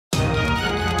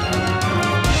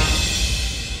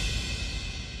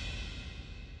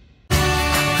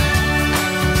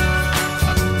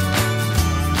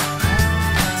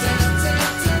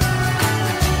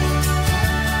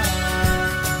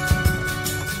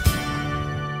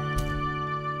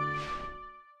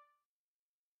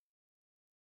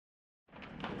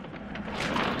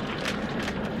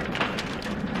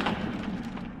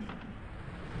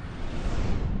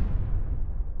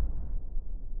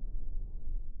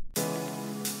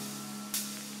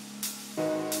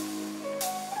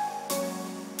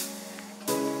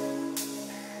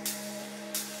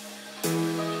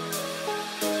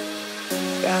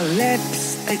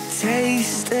lips, they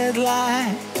tasted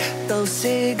like those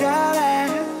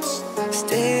cigarettes.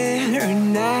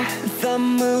 Staring at the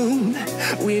moon,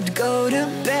 we'd go to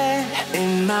bed.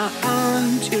 In my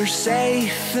arms, you're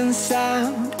safe and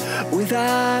sound,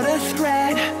 without a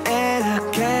threat. And I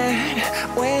can't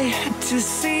wait to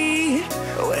see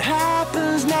what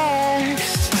happens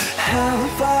next. How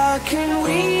far can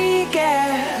we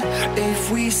get if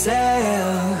we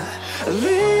sail a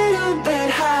little bit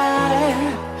high,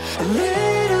 a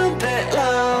little bit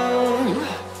low?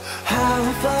 How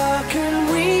far can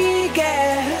we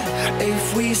get if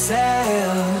we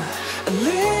sail a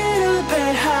little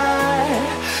bit high,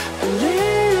 a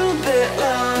little bit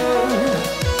low?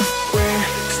 We're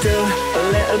still a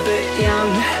little bit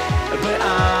young, but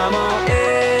I'm all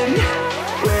in.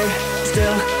 We're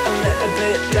still a little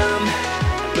bit dumb,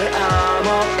 but I'm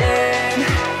all in.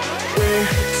 We're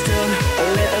still a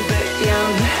little bit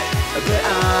young, but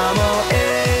I'm all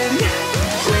in.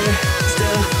 We're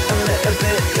still a little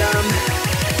bit dumb,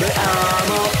 but I'm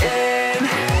all in.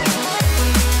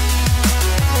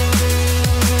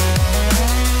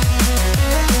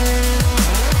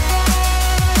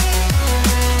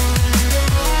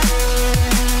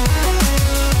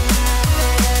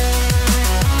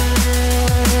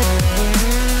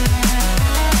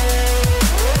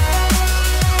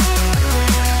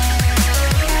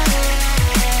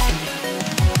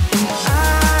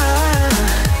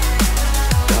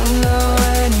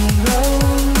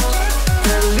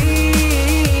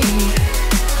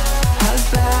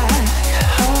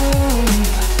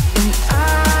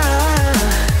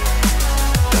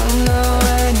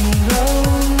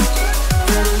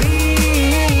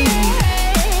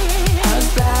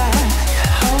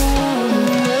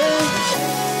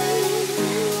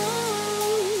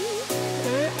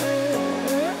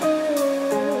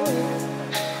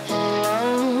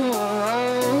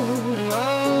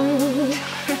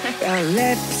 Our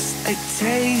lips, they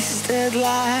tasted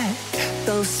like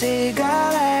those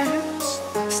cigarettes.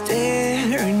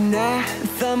 Staring at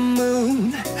the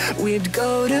moon, we'd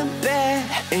go to bed.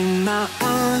 In my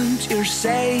arms, you're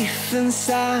safe and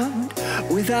sound,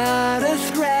 without a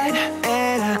threat.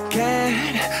 And I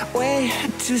can't wait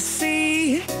to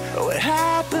see what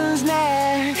happens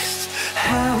next.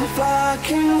 How far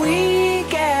can we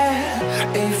get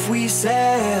if we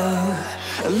sail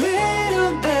a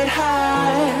little bit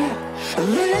high, a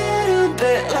little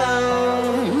bit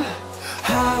low?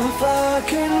 How far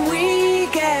can we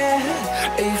get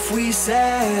if we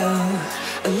sail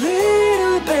a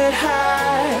little bit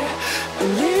high, a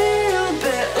little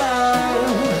bit low?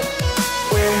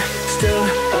 We're still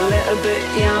a little bit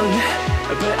young,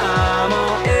 but I'm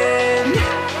all in.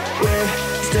 We're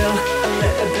still a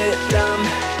little bit dumb,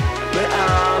 but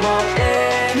I'm all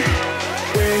in.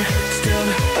 We're still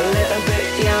a little bit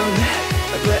young,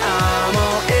 but I'm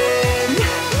all in.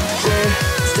 We're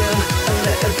still a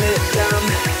little bit dumb,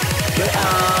 but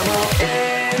I'm all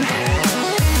in.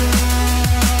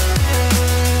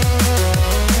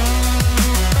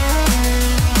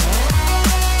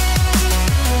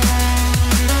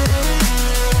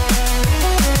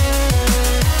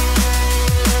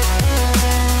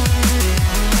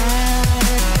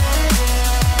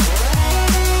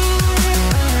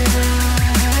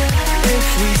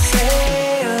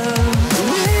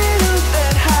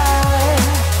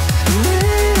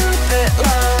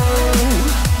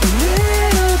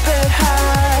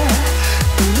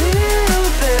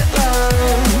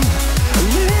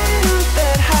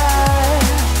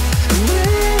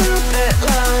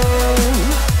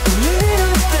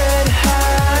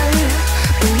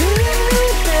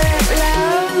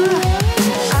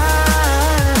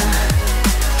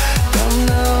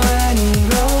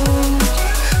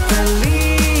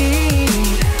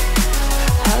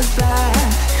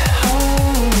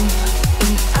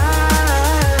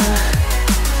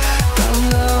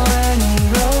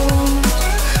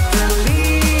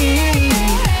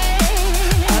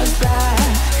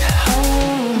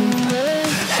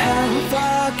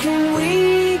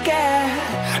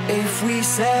 If we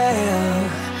sail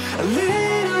a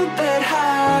little bit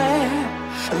high,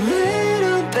 a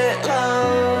little bit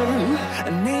low, I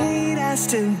need us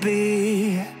to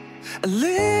be a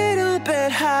little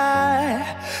bit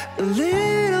high, a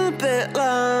little bit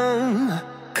low,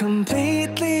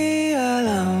 completely